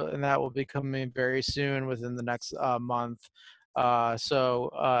episode in that will be coming very soon, within the next month. So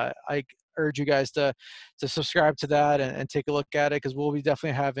I urge you guys to subscribe to that and take a look at it, because we'll be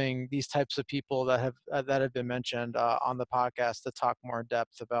definitely having these types of people that have been mentioned on the podcast to talk more in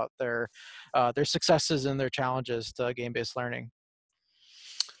depth about their successes and their challenges to game-based learning.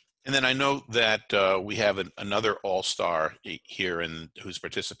 And then I know that we have another all-star here who's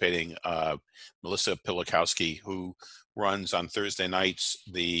participating, Melissa Pilikowski, who runs on Thursday nights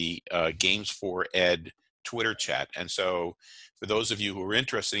the Games for Ed Twitter chat. And so for those of you who are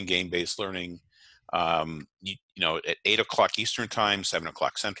interested in game-based learning, at 8 o'clock Eastern time, 7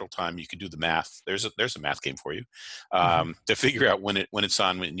 o'clock Central time, you can do the math. There's a math game for you to figure out when it's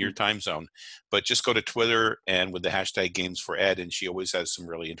on in your time zone. But just go to Twitter and with the hashtag Games for Ed, and she always has some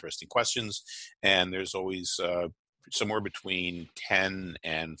really interesting questions. And there's always somewhere between 10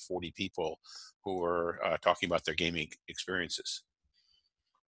 and 40 people who are talking about their gaming experiences.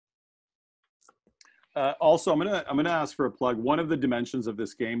 Also, I'm gonna ask for a plug. One of the dimensions of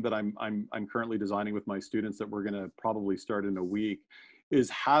this game that I'm currently designing with my students, that we're gonna probably start in a week, is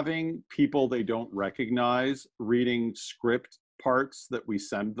having people they don't recognize reading script parts that we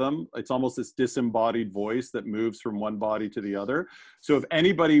send them. It's almost this disembodied voice that moves from one body to the other. So if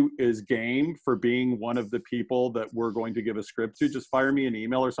anybody is game for being one of the people that we're going to give a script to, just fire me an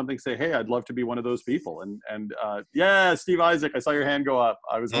email or something. Say, hey, I'd love to be one of those people. And yeah, Steve Isaac, I saw your hand go up.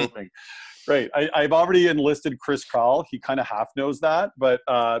 I was hoping. Great. I've already enlisted Chris Crowell. He kind of half knows that, but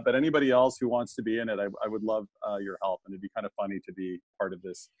anybody else who wants to be in it, I would love your help, and it'd be kind of funny to be part of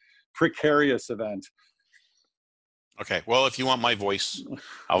this precarious event. Okay. Well, if you want my voice,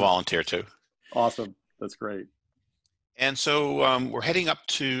 I'll volunteer too. Awesome. That's great. And so we're heading up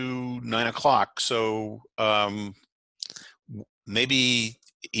to 9 o'clock. So maybe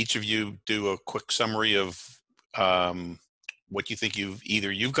each of you do a quick summary of what you think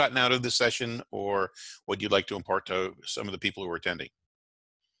you've gotten out of this session, or what you'd like to impart to some of the people who are attending.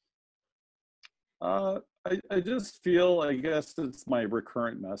 I just feel, I guess it's my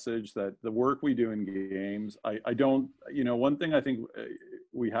recurrent message that the work we do in games, I don't, one thing I think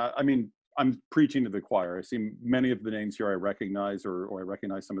we have, I mean, I'm preaching to the choir. I see many of the names here I recognize, or I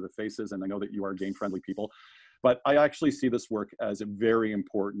recognize some of the faces, and I know that you are game-friendly people. But I actually see this work as very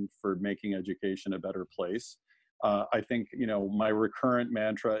important for making education a better place. I think, my recurrent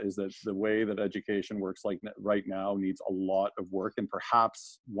mantra is that the way that education works like right now needs a lot of work, and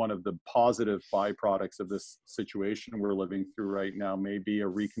perhaps one of the positive byproducts of this situation we're living through right now may be a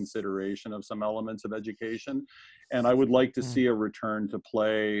reconsideration of some elements of education. And I would like to see a return to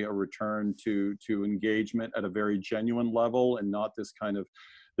play, a return to engagement at a very genuine level, and not this kind of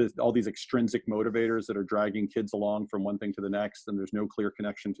all these extrinsic motivators that are dragging kids along from one thing to the next, and there's no clear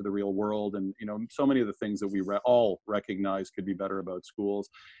connection to the real world. And so many of the things that we all recognize could be better about schools,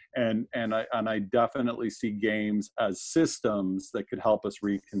 and I definitely see games as systems that could help us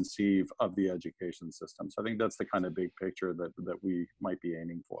reconceive of the education system. So I think that's the kind of big picture that we might be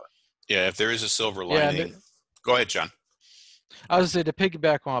aiming for. Yeah, if there is a silver lining. Go ahead, John. I was going to say, to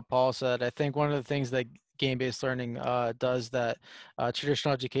piggyback on what Paul said, I think one of the things that game-based learning does that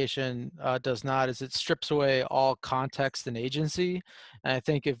traditional education does not is it strips away all context and agency. And I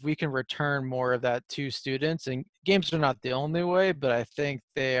think if we can return more of that to students, and games are not the only way, but I think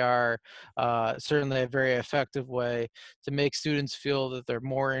they are certainly a very effective way to make students feel that they're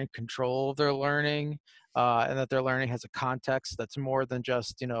more in control of their learning, and that their learning has a context that's more than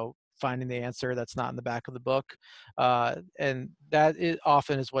just, finding the answer that's not in the back of the book. And that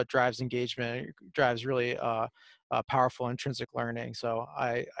often is what drives engagement. It drives really powerful intrinsic learning. So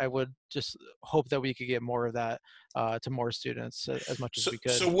I would just hope that we could get more of that to more students as much as we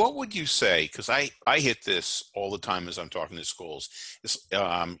could. So what would you say, because I hit this all the time as I'm talking to schools, is,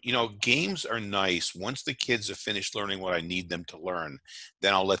 games are nice. Once the kids have finished learning what I need them to learn,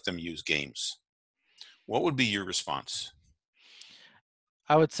 then I'll let them use games. What would be your response?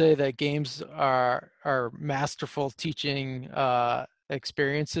 I would say that games are masterful teaching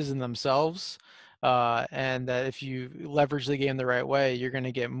experiences in themselves, and that if you leverage the game the right way, you're going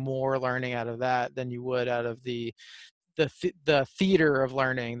to get more learning out of that than you would out of the theater of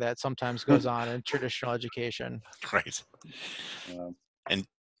learning that sometimes goes on in traditional education. Right. And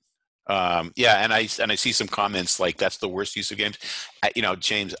and I see some comments like that's the worst use of games.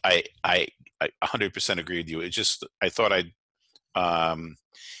 James, I 100% agree with you. I thought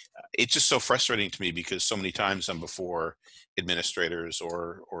it's just so frustrating to me because so many times I'm before administrators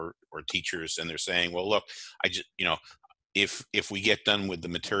or teachers, and they're saying, well, look, I just, if we get done with the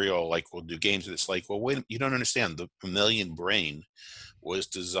material, like we'll do games, and it's like, well, wait, you don't understand. The mammalian brain was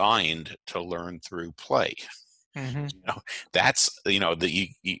designed to learn through play. Mm-hmm. That's the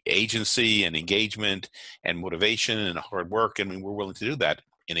agency and engagement and motivation and hard work. I mean, we're willing to do that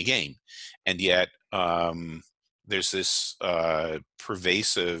in a game, and yet there's this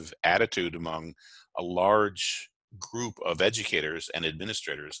pervasive attitude among a large group of educators and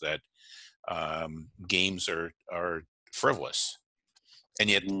administrators that games are frivolous. And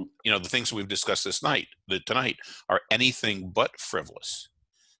yet, the things that we've discussed tonight are anything but frivolous.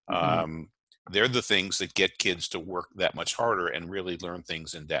 Mm-hmm. They're the things that get kids to work that much harder and really learn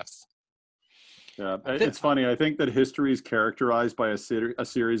things in depth. Yeah, it's funny. I think that history is characterized by a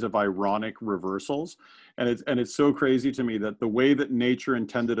series of ironic reversals, and it's so crazy to me that the way that nature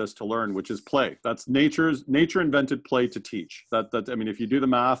intended us to learn, which is play, nature invented play to teach. I mean, if you do the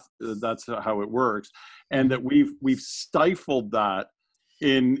math, that's how it works, and that we've stifled that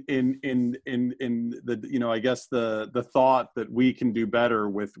in the I guess the thought that we can do better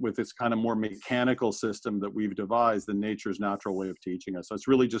with this kind of more mechanical system that we've devised than nature's natural way of teaching us. So it's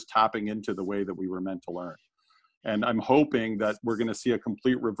really just tapping into the way that we were meant to learn. And I'm hoping that we're going to see a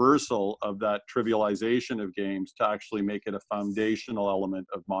complete reversal of that trivialization of games to actually make it a foundational element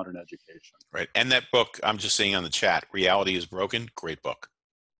of modern education. Right. And that book, I'm just seeing on the chat, Reality is Broken, great book.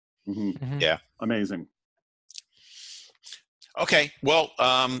 Mm-hmm. Mm-hmm. Yeah. Amazing. Okay, well,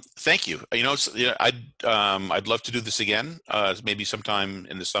 thank you. I'd love to do this again, maybe sometime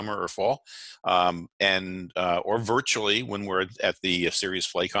in the summer or fall, and or virtually when we're at the Serious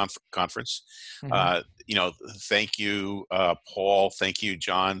Play conference. Mm-hmm. Thank you, Paul. Thank you,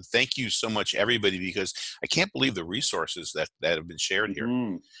 John. Thank you so much, everybody, because I can't believe the resources that have been shared here.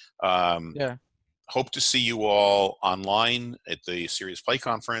 Mm-hmm. Yeah. hope to see you all online at the Serious Play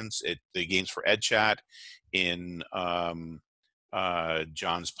Conference, at the Games for EdChat, in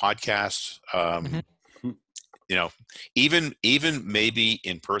John's podcast. You know, even maybe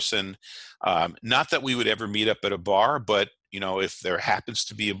in person. Not that we would ever meet up at a bar, but you know, if there happens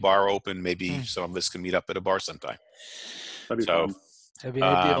to be a bar open, maybe some of us can meet up at a bar sometime. That'd be fun. That'd be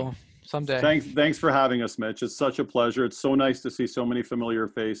ideal someday. Thanks for having us, Mitch. It's such a pleasure. It's so nice to see so many familiar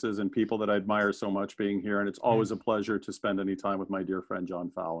faces and people that I admire so much being here. And it's always a pleasure to spend any time with my dear friend, John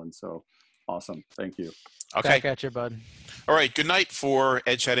Fallon. So awesome. Thank you. Okay. Back at you, bud. All right. Good night for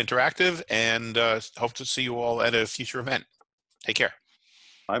EdChat Interactive, and hope to see you all at a future event. Take care.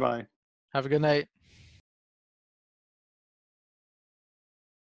 Bye-bye. Have a good night.